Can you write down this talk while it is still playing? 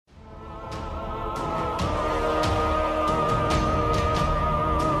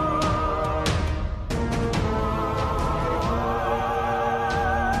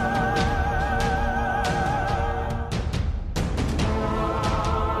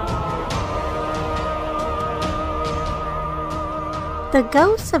The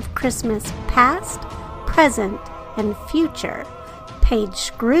ghosts of Christmas past, present, and future paid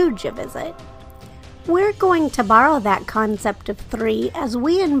Scrooge a visit. We're going to borrow that concept of three as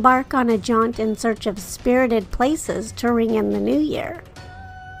we embark on a jaunt in search of spirited places to ring in the new year.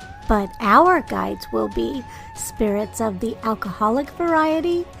 But our guides will be spirits of the alcoholic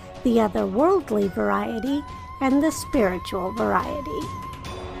variety, the otherworldly variety, and the spiritual variety.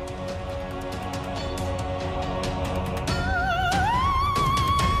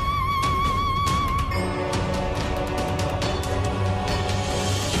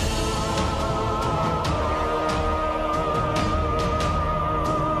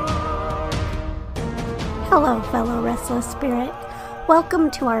 Hello, fellow restless spirit. Welcome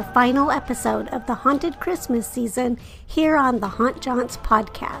to our final episode of the Haunted Christmas season here on the Haunt Jaunts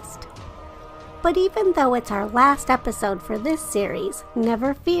podcast. But even though it's our last episode for this series,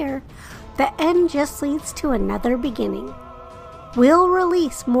 never fear, the end just leads to another beginning. We'll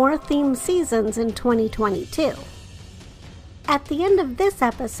release more themed seasons in 2022. At the end of this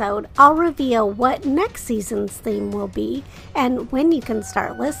episode, I'll reveal what next season's theme will be and when you can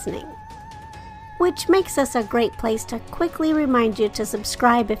start listening. Which makes us a great place to quickly remind you to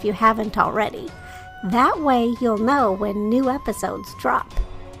subscribe if you haven't already. That way you'll know when new episodes drop.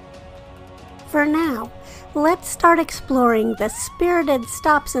 For now, let's start exploring the spirited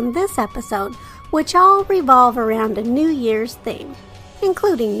stops in this episode, which all revolve around a New Year's theme,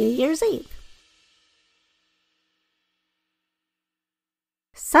 including New Year's Eve.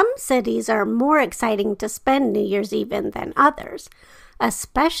 Some cities are more exciting to spend New Year's Eve in than others,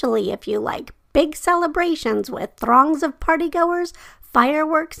 especially if you like big celebrations with throngs of partygoers,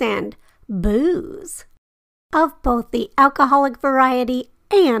 fireworks, and booze, of both the alcoholic variety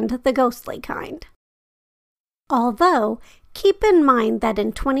and the ghostly kind. Although, keep in mind that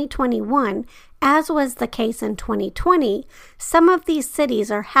in 2021, as was the case in 2020, some of these cities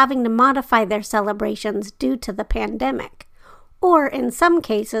are having to modify their celebrations due to the pandemic, or in some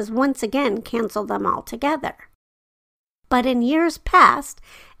cases once again cancel them altogether. But in years past,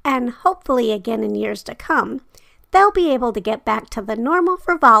 and hopefully again in years to come, they'll be able to get back to the normal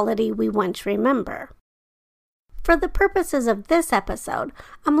frivolity we once remember. For the purposes of this episode,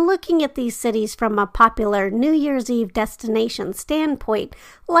 I'm looking at these cities from a popular New Year's Eve destination standpoint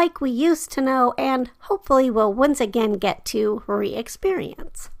like we used to know and hopefully will once again get to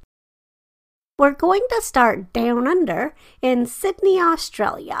re-experience. We're going to start down under in Sydney,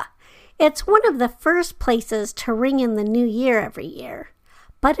 Australia. It's one of the first places to ring in the new year every year.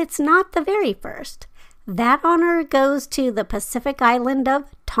 But it's not the very first. That honor goes to the Pacific island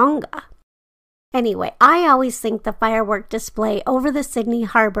of Tonga. Anyway, I always think the firework display over the Sydney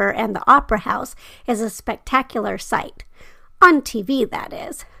Harbour and the Opera House is a spectacular sight. On TV, that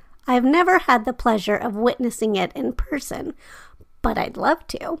is. I've never had the pleasure of witnessing it in person, but I'd love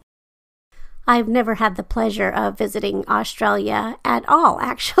to. I've never had the pleasure of visiting Australia at all,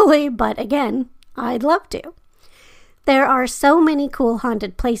 actually, but again, I'd love to. There are so many cool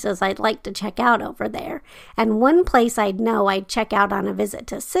haunted places I'd like to check out over there, and one place I'd check out on a visit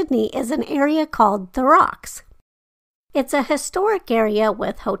to Sydney is an area called The Rocks. It's a historic area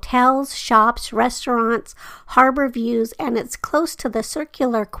with hotels, shops, restaurants, harbor views, and it's close to the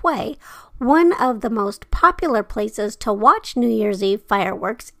Circular Quay, one of the most popular places to watch New Year's Eve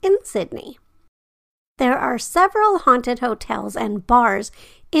fireworks in Sydney. There are several haunted hotels and bars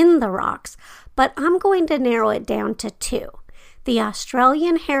in The Rocks, but I'm going to narrow it down to two, the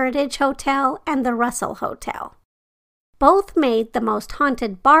Australian Heritage Hotel and the Russel Hotel. Both made the most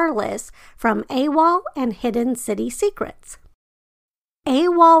haunted bar lists from AWOL and Hidden City Secrets.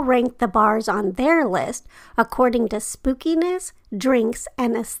 AWOL ranked the bars on their list according to spookiness, drinks,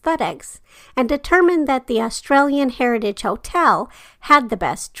 and aesthetics, and determined that the Australian Heritage Hotel had the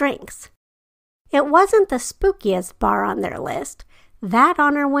best drinks. It wasn't the spookiest bar on their list. That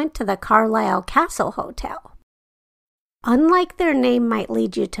honor went to the Carlisle Castle Hotel. Unlike their name might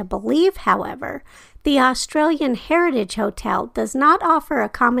lead you to believe, however, the Australian Heritage Hotel does not offer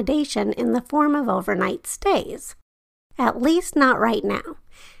accommodation in the form of overnight stays. At least not right now.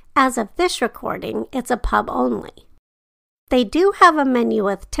 As of this recording, it's a pub only. They do have a menu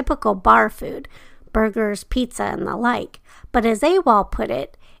with typical bar food, burgers, pizza, and the like, but as AWOL put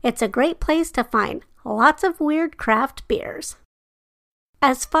it, it's a great place to find lots of weird craft beers.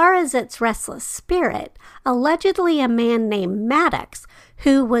 As far as its restless spirit, allegedly a man named Maddox,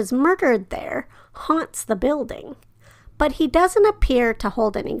 who was murdered there, haunts the building. But he doesn't appear to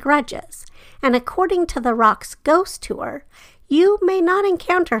hold any grudges, and according to the Rock's ghost tour, you may not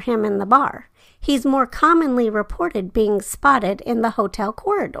encounter him in the bar. He's more commonly reported being spotted in the hotel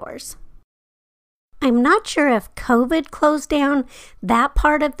corridors. I'm not sure if COVID closed down that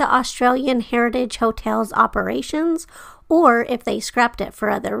part of the Australian Heritage Hotel's operations or if they scrapped it for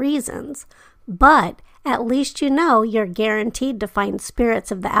other reasons, but at least you know you're guaranteed to find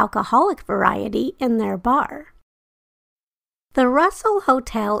spirits of the alcoholic variety in their bar. The Russel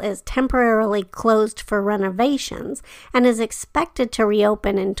Hotel is temporarily closed for renovations and is expected to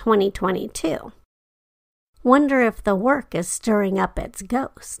reopen in 2022. Wonder if the work is stirring up its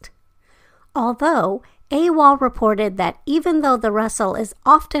ghost. Although, AWOL reported that even though the Russel is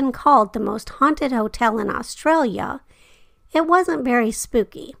often called the most haunted hotel in Australia, it wasn't very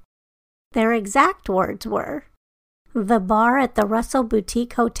spooky. Their exact words were, "The bar at the Russel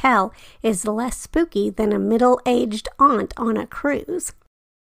Boutique Hotel is less spooky than a middle-aged aunt on a cruise."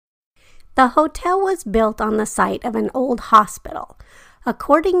 The hotel was built on the site of an old hospital.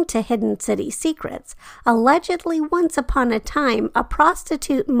 According to Hidden City Secrets, allegedly once upon a time a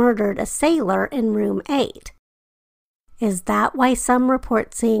prostitute murdered a sailor in room 8. Is that why some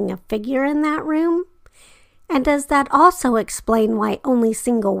report seeing a figure in that room? And does that also explain why only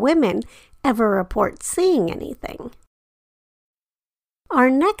single women ever report seeing anything?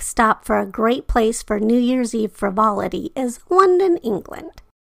 Our next stop for a great place for New Year's Eve frivolity is London, England.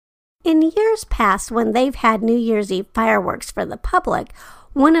 In years past, when they've had New Year's Eve fireworks for the public,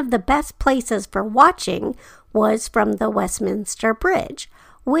 one of the best places for watching was from the Westminster Bridge,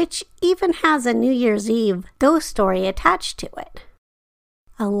 which even has a New Year's Eve ghost story attached to it.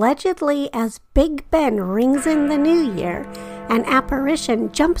 Allegedly, as Big Ben rings in the new year, an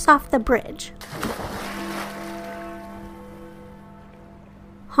apparition jumps off the bridge.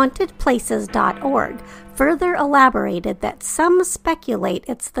 HauntedPlaces.org further elaborated that some speculate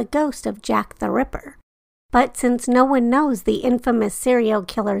it's the ghost of Jack the Ripper. But since no one knows the infamous serial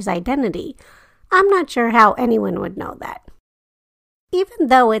killer's identity, I'm not sure how anyone would know that. Even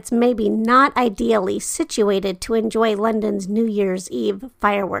though it's maybe not ideally situated to enjoy London's New Year's Eve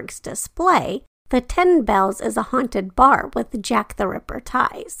fireworks display, the 10 Bells is a haunted bar with Jack the Ripper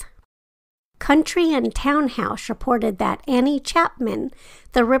ties. Country and Town House reported that Annie Chapman,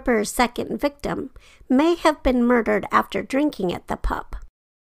 the Ripper's second victim, may have been murdered after drinking at the pub.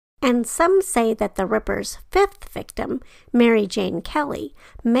 And some say that the Ripper's fifth victim, Mary Jane Kelly,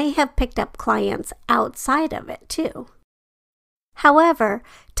 may have picked up clients outside of it too. However,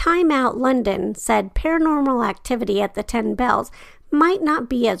 Time Out London said paranormal activity at the 10 Bells might not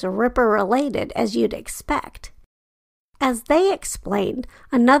be as Ripper-related as you'd expect. As they explained,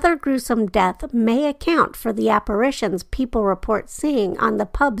 another gruesome death may account for the apparitions people report seeing on the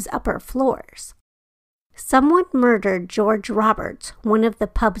pub's upper floors. Someone murdered George Roberts, one of the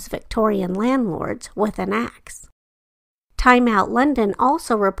pub's Victorian landlords, with an axe. Time Out London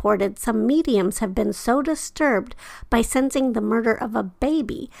also reported some mediums have been so disturbed by sensing the murder of a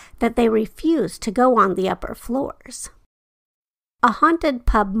baby that they refuse to go on the upper floors. A haunted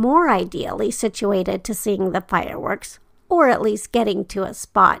pub more ideally situated to seeing the fireworks, or at least getting to a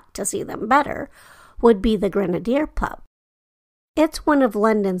spot to see them better, would be the Grenadier pub. It's one of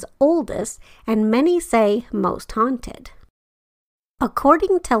London's oldest and many say most haunted.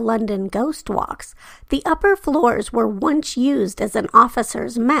 According to London Ghost Walks, the upper floors were once used as an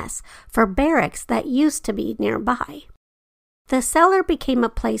officer's mess for barracks that used to be nearby. The cellar became a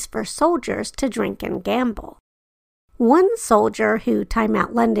place for soldiers to drink and gamble. One soldier, who Time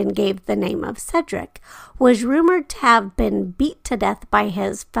Out London gave the name of Cedric, was rumored to have been beat to death by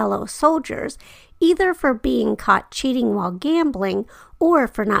his fellow soldiers, either for being caught cheating while gambling or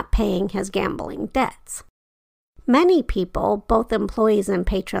for not paying his gambling debts. Many people, both employees and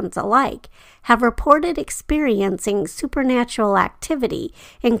patrons alike, have reported experiencing supernatural activity,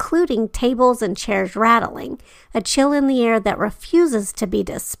 including tables and chairs rattling, a chill in the air that refuses to be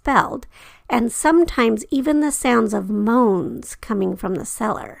dispelled, and sometimes even the sounds of moans coming from the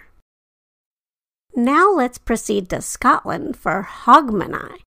cellar. Now let's proceed to Scotland for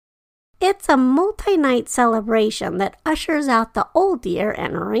Hogmanay. It's a multi-night celebration that ushers out the old year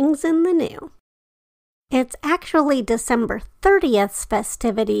and rings in the new. It's actually December 30th's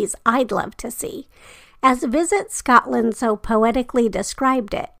festivities I'd love to see. As Visit Scotland so poetically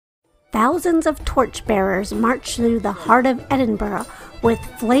described it, thousands of torchbearers march through the heart of Edinburgh with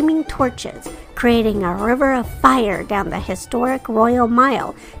flaming torches, creating a river of fire down the historic Royal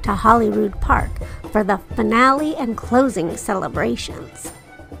Mile to Holyrood Park for the finale and closing celebrations.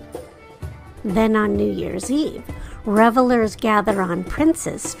 Then on New Year's Eve, revelers gather on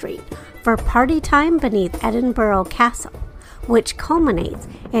Princes Street for party time beneath Edinburgh Castle, which culminates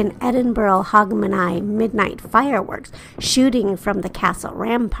in Edinburgh Hogmanay midnight fireworks shooting from the castle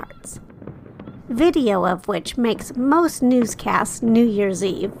ramparts. video of which makes most newscasts New Year's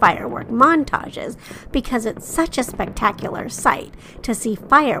Eve firework montages because it's such a spectacular sight to see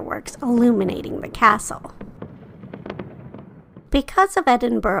fireworks illuminating the castle. Because of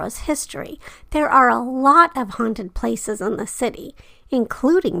Edinburgh's history, there are a lot of haunted places in the city,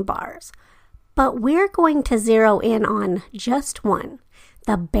 including bars. But we're going to zero in on just one,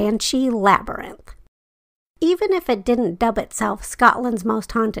 the Banshee Labyrinth. Even if it didn't dub itself Scotland's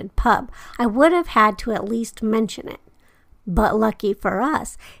most haunted pub, I would have had to at least mention it. But lucky for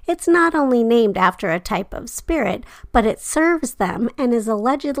us, it's not only named after a type of spirit, but it serves them and is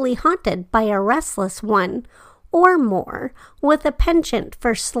allegedly haunted by a restless one or more with a penchant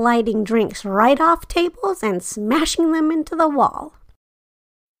for sliding drinks right off tables and smashing them into the wall.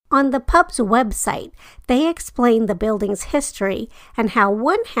 On the pub's website, they explain the building's history and how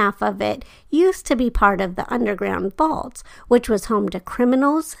one half of it used to be part of the underground vaults, which was home to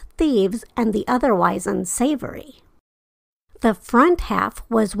criminals, thieves, and the otherwise unsavory. The front half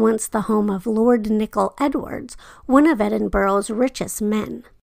was once the home of Lord Nichol Edwards, one of Edinburgh's richest men.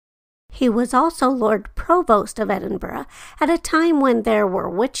 He was also Lord Provost of Edinburgh at a time when there were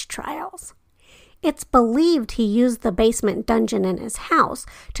witch trials. It's believed he used the basement dungeon in his house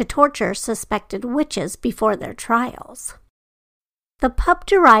to torture suspected witches before their trials. The pub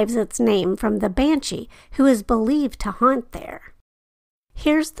derives its name from the Banshee, who is believed to haunt there.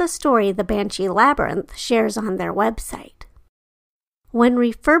 Here's the story the Banshee Labyrinth shares on their website. When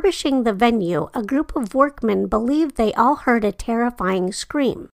refurbishing the venue, a group of workmen believed they all heard a terrifying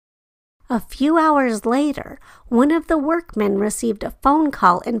scream. A few hours later, one of the workmen received a phone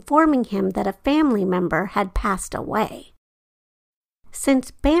call informing him that a family member had passed away.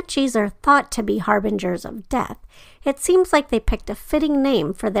 Since banshees are thought to be harbingers of death, it seems like they picked a fitting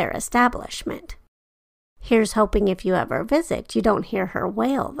name for their establishment. Here's hoping if you ever visit, you don't hear her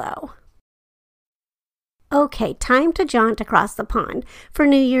wail, though. Okay, time to jaunt across the pond for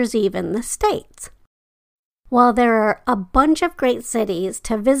New Year's Eve in the States. While there are a bunch of great cities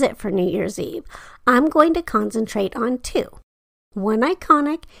to visit for New Year's Eve, I'm going to concentrate on two, one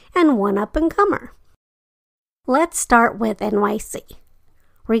iconic and one up-and-comer. Let's start with NYC.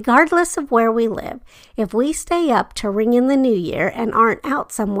 Regardless of where we live, if we stay up to ring in the new year and aren't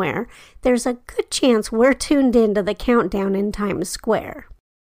out somewhere, there's a good chance we're tuned into the countdown in Times Square.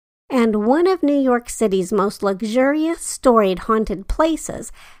 And one of New York City's most luxurious, storied, haunted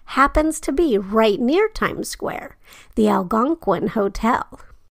places happens to be right near Times Square, the Algonquin Hotel.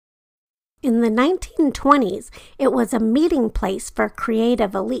 In the 1920s, it was a meeting place for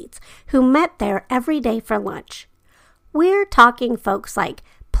creative elites who met there every day for lunch. We're talking folks like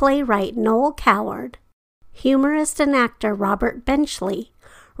playwright Noel Coward, humorist and actor Robert Benchley,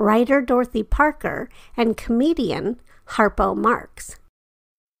 writer Dorothy Parker, and comedian Harpo Marx.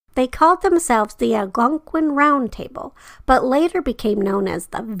 They called themselves the Algonquin Round Table, but later became known as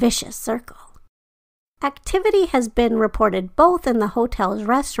the Vicious Circle. Activity has been reported both in the hotel's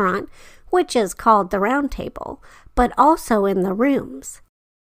restaurant, which is called the Round Table, but also in the rooms.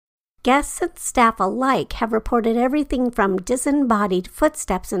 Guests and staff alike have reported everything from disembodied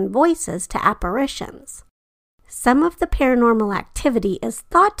footsteps and voices to apparitions. Some of the paranormal activity is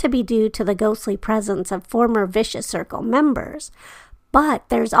thought to be due to the ghostly presence of former Vicious Circle members, but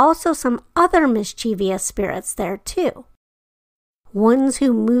there's also some other mischievous spirits there too. Ones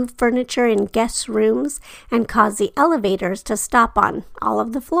who move furniture in guest rooms and cause the elevators to stop on all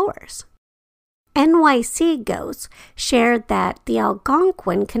of the floors. NYC ghosts shared that the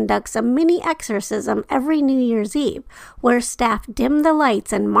Algonquin conducts a mini exorcism every New Year's Eve, where staff dim the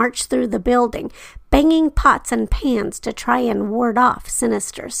lights and march through the building, banging pots and pans to try and ward off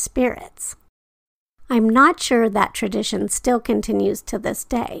sinister spirits. I'm not sure that tradition still continues to this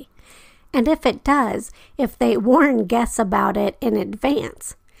day, and if it does, if they warn guests about it in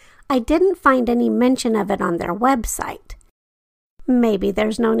advance. I didn't find any mention of it on their website. Maybe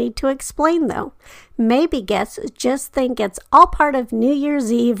there's no need to explain, though. Maybe guests just think it's all part of New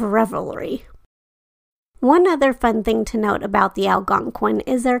Year's Eve revelry. One other fun thing to note about the Algonquin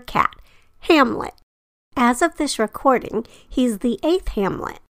is their cat, Hamlet. As of this recording, he's the 8th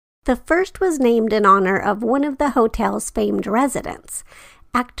Hamlet. The first was named in honor of one of the hotel's famed residents,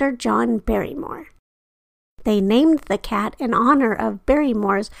 actor John Barrymore. They named the cat in honor of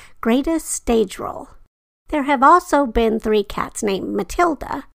Barrymore's greatest stage role. There have also been 3 cats named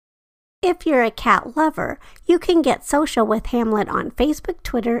Matilda. If you're a cat lover, you can get social with Hamlet on Facebook,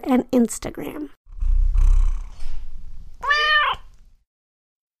 Twitter, and Instagram.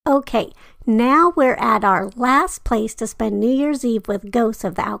 Okay, now we're at our last place to spend New Year's Eve with ghosts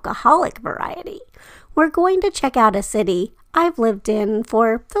of the alcoholic variety. We're going to check out a city I've lived in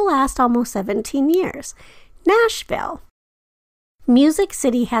for the last almost 17 years, Nashville. Music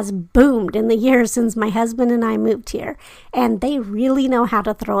City has boomed in the years since my husband and I moved here, and they really know how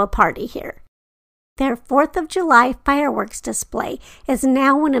to throw a party here. Their 4th of July fireworks display is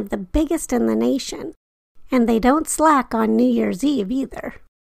now one of the biggest in the nation, and they don't slack on New Year's Eve either.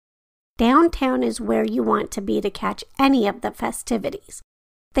 Downtown is where you want to be to catch any of the festivities.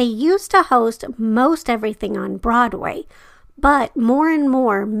 They used to host most everything on Broadway, but more and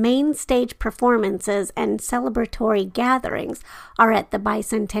more main stage performances and celebratory gatherings are at the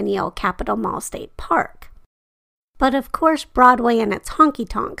Bicentennial Capitol Mall State Park. But of course, Broadway and its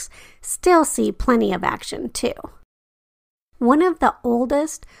honky-tonks still see plenty of action too. One of the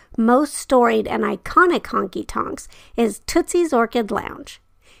oldest, most storied, and iconic honky-tonks is Tootsie's Orchid Lounge.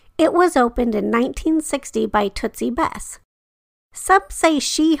 It was opened in 1960 by Tootsie Bess. Some say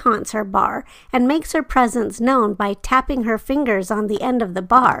she haunts her bar and makes her presence known by tapping her fingers on the end of the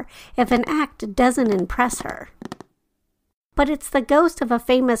bar if an act doesn't impress her. But it's the ghost of a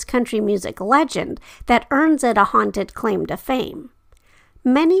famous country music legend that earns it a haunted claim to fame.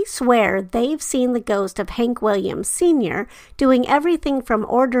 Many swear they've seen the ghost of Hank Williams Sr. doing everything from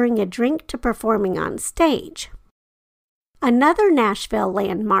ordering a drink to performing on stage. Another Nashville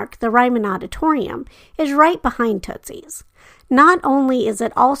landmark, the Ryman Auditorium, is right behind Tootsie's. Not only is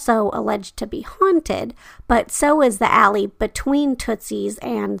it also alleged to be haunted, but so is the alley between Tootsie's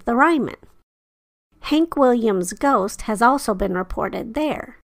and the Ryman. Hank Williams' ghost has also been reported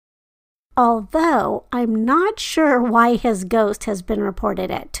there. Although I'm not sure why his ghost has been reported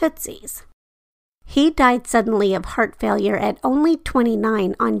at Tootsie's. He died suddenly of heart failure at only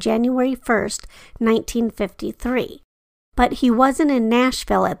 29 on January 1st, 1953, but he wasn't in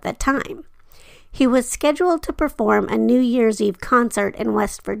Nashville at the time. He was scheduled to perform a New Year's Eve concert in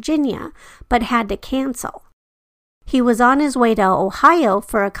West Virginia, but had to cancel. He was on his way to Ohio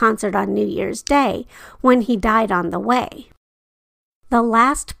for a concert on New Year's Day when he died on the way. The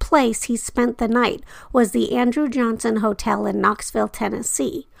last place he spent the night was the Andrew Johnson Hotel in Knoxville,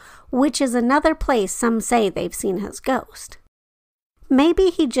 Tennessee, which is another place some say they've seen his ghost. Maybe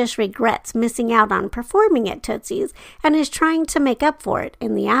he just regrets missing out on performing at Tootsie's and is trying to make up for it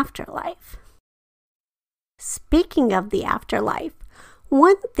in the afterlife. Speaking of the afterlife,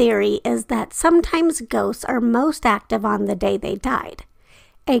 one theory is that sometimes ghosts are most active on the day they died,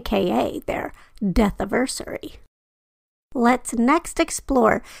 aka their death-iversary. Let's next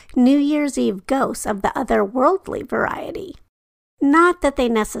explore New Year's Eve ghosts of the otherworldly variety. Not that they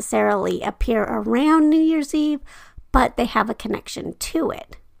necessarily appear around New Year's Eve, but they have a connection to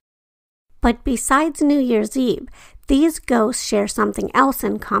it. But besides New Year's Eve, these ghosts share something else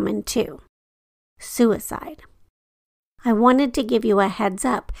in common too: suicide. I wanted to give you a heads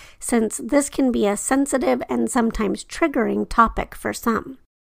up since this can be a sensitive and sometimes triggering topic for some.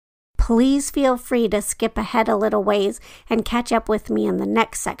 Please feel free to skip ahead a little ways and catch up with me in the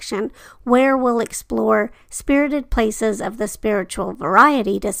next section, where we'll explore spirited places of the spiritual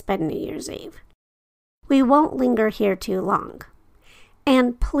variety to spend New Year's Eve. We won't linger here too long.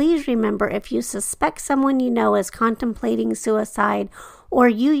 And please remember, if you suspect someone you know is contemplating suicide or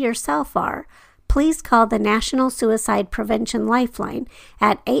you yourself are, please call the National Suicide Prevention Lifeline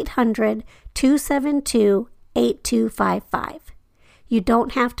at 800-272-8255. You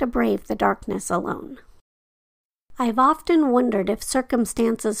don't have to brave the darkness alone. I've often wondered if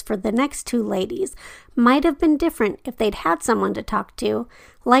circumstances for the next two ladies might have been different if they'd had someone to talk to,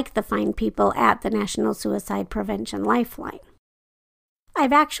 like the fine people at the National Suicide Prevention Lifeline.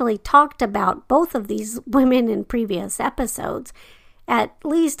 I've actually talked about both of these women in previous episodes. At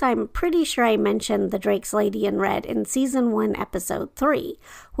least I'm pretty sure I mentioned the Drake's Lady in Red in Season 1, Episode 3,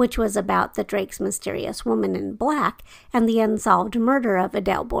 which was about the Drake's mysterious woman in black and the unsolved murder of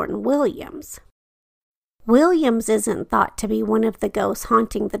Adele Bourne Williams. Williams isn't thought to be one of the ghosts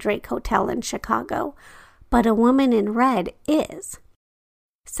haunting the Drake Hotel in Chicago, but a woman in red is.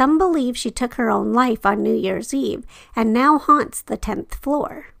 Some believe she took her own life on New Year's Eve and now haunts the 10th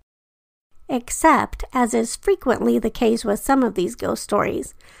floor. Except, as is frequently the case with some of these ghost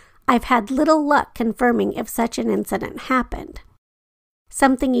stories, I've had little luck confirming if such an incident happened.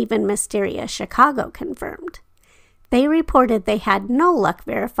 Something even Mysterious Chicago confirmed. They reported they had no luck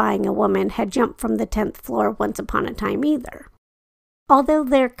verifying a woman had jumped from the 10th floor once upon a time either. Although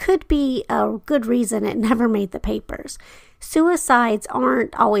there could be a good reason it never made the papers. Suicides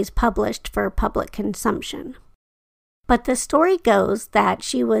aren't always published for public consumption. But the story goes that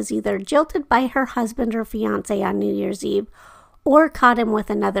she was either jilted by her husband or fiancé on New Year's Eve or caught him with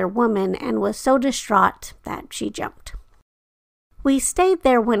another woman and was so distraught that she jumped. We stayed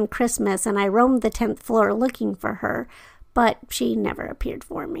there one Christmas and I roamed the 10th floor looking for her, but she never appeared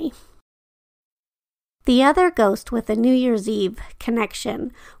for me. The other ghost with a New Year's Eve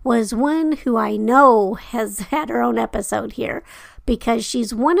connection was one who I know has had her own episode here, because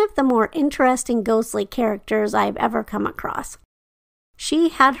she's one of the more interesting ghostly characters I've ever come across. She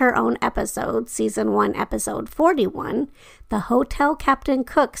had her own episode, Season 1, Episode 41, The Hotel Captain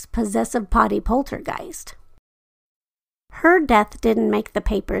Cook's Possessive Potty Poltergeist. Her death didn't make the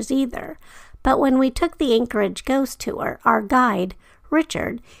papers either, but when we took the Anchorage ghost tour, our guide,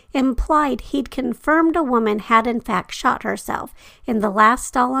 Richard, implied he'd confirmed a woman had in fact shot herself in the last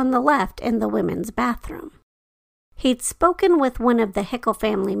stall on the left in the women's bathroom. He'd spoken with one of the Hickle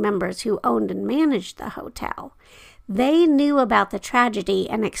family members who owned and managed the hotel. They knew about the tragedy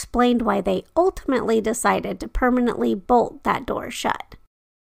and explained why they ultimately decided to permanently bolt that door shut.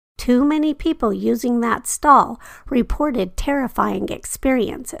 Too many people using that stall reported terrifying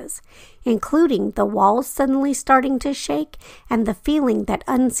experiences, including the walls suddenly starting to shake and the feeling that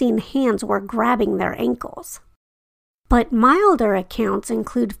unseen hands were grabbing their ankles. But milder accounts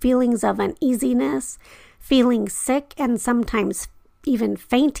include feelings of uneasiness, feeling sick and sometimes even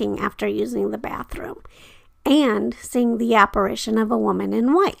fainting after using the bathroom, and seeing the apparition of a woman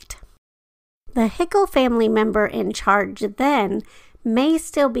in white. The Hickle family member in charge then may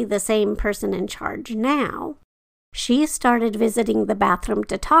still be the same person in charge now. She started visiting the bathroom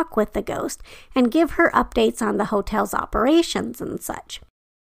to talk with the ghost and give her updates on the hotel's operations and such.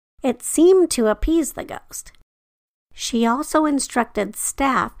 It seemed to appease the ghost. She also instructed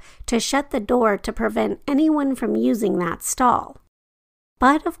staff to shut the door to prevent anyone from using that stall.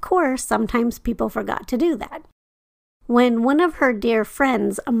 But of course, sometimes people forgot to do that. When one of her dear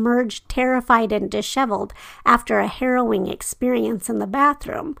friends emerged terrified and disheveled after a harrowing experience in the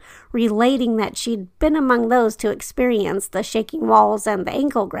bathroom, relating that she'd been among those to experience the shaking walls and the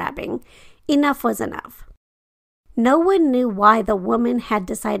ankle grabbing, enough was enough. No one knew why the woman had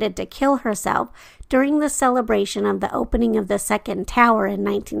decided to kill herself during the celebration of the opening of the second tower in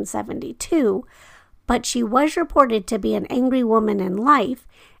 1972, but she was reported to be an angry woman in life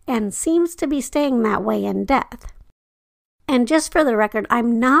and seems to be staying that way in death. And just for the record,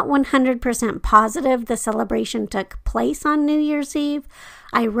 I'm not 100% positive the celebration took place on New Year's Eve.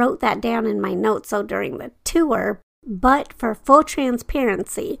 I wrote that down in my notes so during the tour, but for full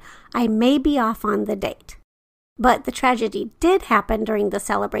transparency, I may be off on the date. But the tragedy did happen during the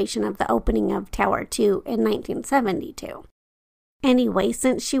celebration of the opening of Tower 2 in 1972. Anyway,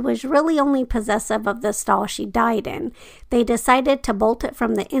 since she was really only possessive of the stall she died in, they decided to bolt it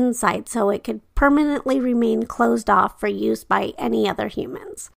from the inside so it could permanently remain closed off for use by any other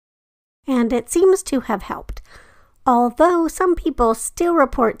humans. And it seems to have helped, although some people still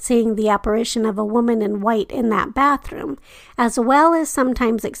report seeing the apparition of a woman in white in that bathroom, as well as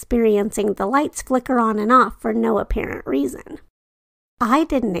sometimes experiencing the lights flicker on and off for no apparent reason. I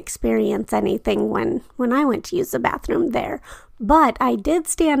didn't experience anything when I went to use the bathroom there, but I did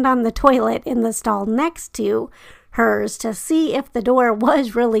stand on the toilet in the stall next to hers to see if the door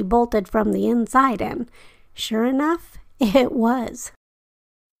was really bolted from the inside, and sure enough, it was.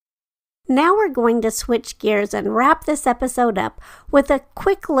 Now we're going to switch gears and wrap this episode up with a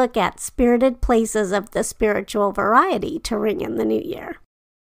quick look at spirited places of the spiritual variety to ring in the new year.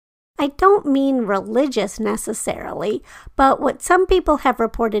 I don't mean religious necessarily, but what some people have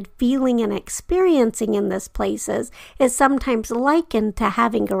reported feeling and experiencing in these places is sometimes likened to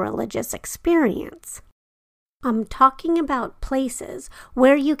having a religious experience. I'm talking about places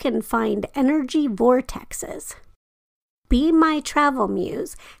where you can find energy vortexes. Be My Travel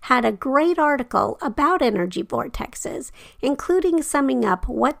Muse had a great article about energy vortexes, including summing up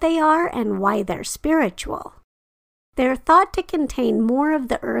what they are and why they're spiritual. They're thought to contain more of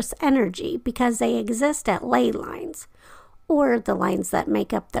the Earth's energy because they exist at ley lines, or the lines that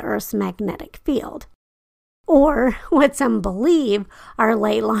make up the Earth's magnetic field, or what some believe are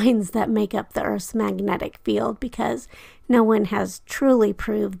ley lines that make up the Earth's magnetic field, because no one has truly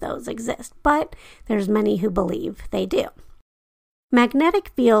proved those exist, but there's many who believe they do. Magnetic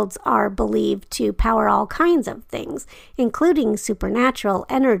fields are believed to power all kinds of things, including supernatural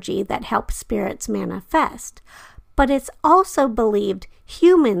energy that helps spirits manifest. But it's also believed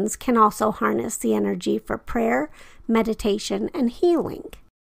humans can also harness the energy for prayer, meditation, and healing.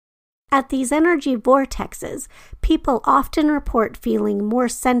 At these energy vortexes, people often report feeling more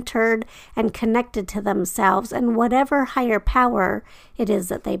centered and connected to themselves and whatever higher power it is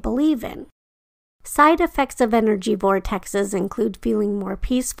that they believe in. Side effects of energy vortexes include feeling more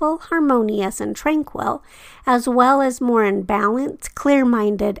peaceful, harmonious, and tranquil, as well as more in balance,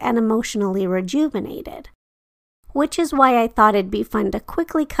 clear-minded, and emotionally rejuvenated. which is why I thought it'd be fun to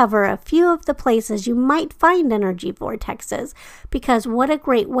quickly cover a few of the places you might find energy vortexes, because what a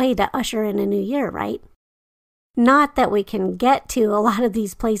great way to usher in a new year, right? Not that we can get to a lot of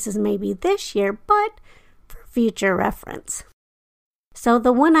these places maybe this year, but for future reference. So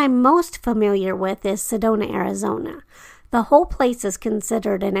the one I'm most familiar with is Sedona, Arizona. The whole place is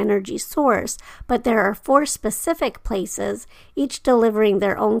considered an energy source, but there are 4 specific places, each delivering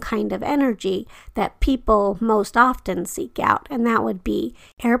their own kind of energy that people most often seek out, and that would be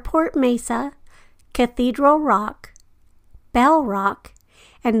Airport Mesa, Cathedral Rock, Bell Rock,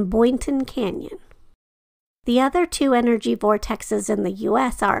 and Boynton Canyon. The other 2 energy vortexes in the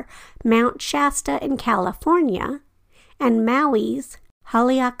U.S. are Mount Shasta in California and Maui's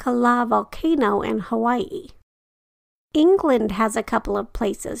Haleakala volcano in Hawaii. England has a couple of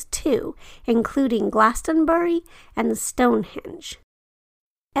places too, including Glastonbury and Stonehenge.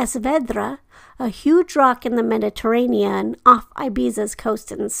 Esvedra, a huge rock in the Mediterranean off Ibiza's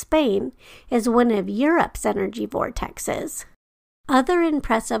coast in Spain, is one of Europe's energy vortexes. Other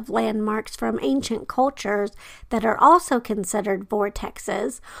impressive landmarks from ancient cultures that are also considered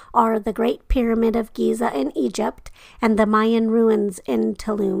vortexes are the Great Pyramid of Giza in Egypt and the Mayan ruins in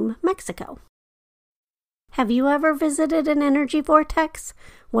Tulum, Mexico. Have you ever visited an energy vortex,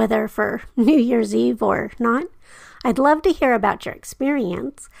 whether for New Year's Eve or not? I'd love to hear about your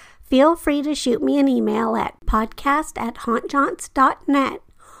experience. Feel free to shoot me an email at podcast@hauntjaunts.net,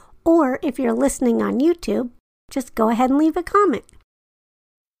 or if you're listening on YouTube, just go ahead and leave a comment.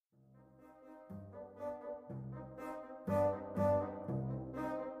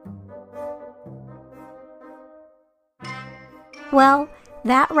 Well,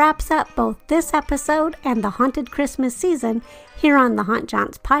 that wraps up both this episode and the Haunted Christmas season here on the Haunt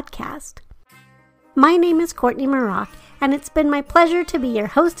Jaunts podcast. My name is Courtney Marock, and it's been my pleasure to be your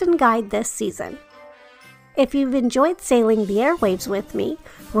host and guide this season. If you've enjoyed sailing the airwaves with me,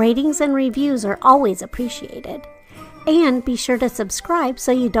 ratings and reviews are always appreciated. And be sure to subscribe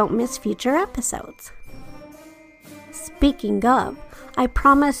so you don't miss future episodes. Speaking of, I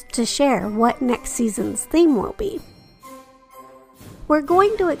promised to share what next season's theme will be. We're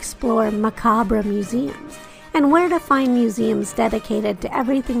going to explore macabre museums and where to find museums dedicated to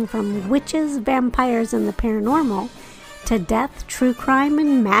everything from witches, vampires, and the paranormal to death, true crime,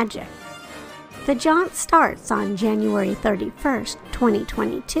 and magic. The jaunt starts on January 31st,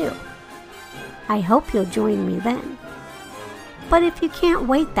 2022. I hope you'll join me then. But if you can't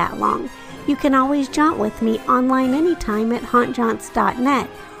wait that long, you can always jaunt with me online anytime at hauntjaunts.net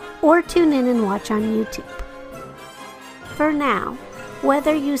or tune in and watch on YouTube. For now,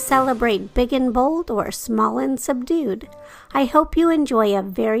 whether you celebrate big and bold or small and subdued, I hope you enjoy a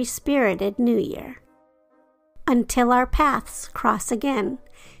very spirited New Year. Until our paths cross again,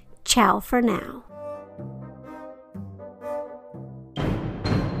 ciao for now.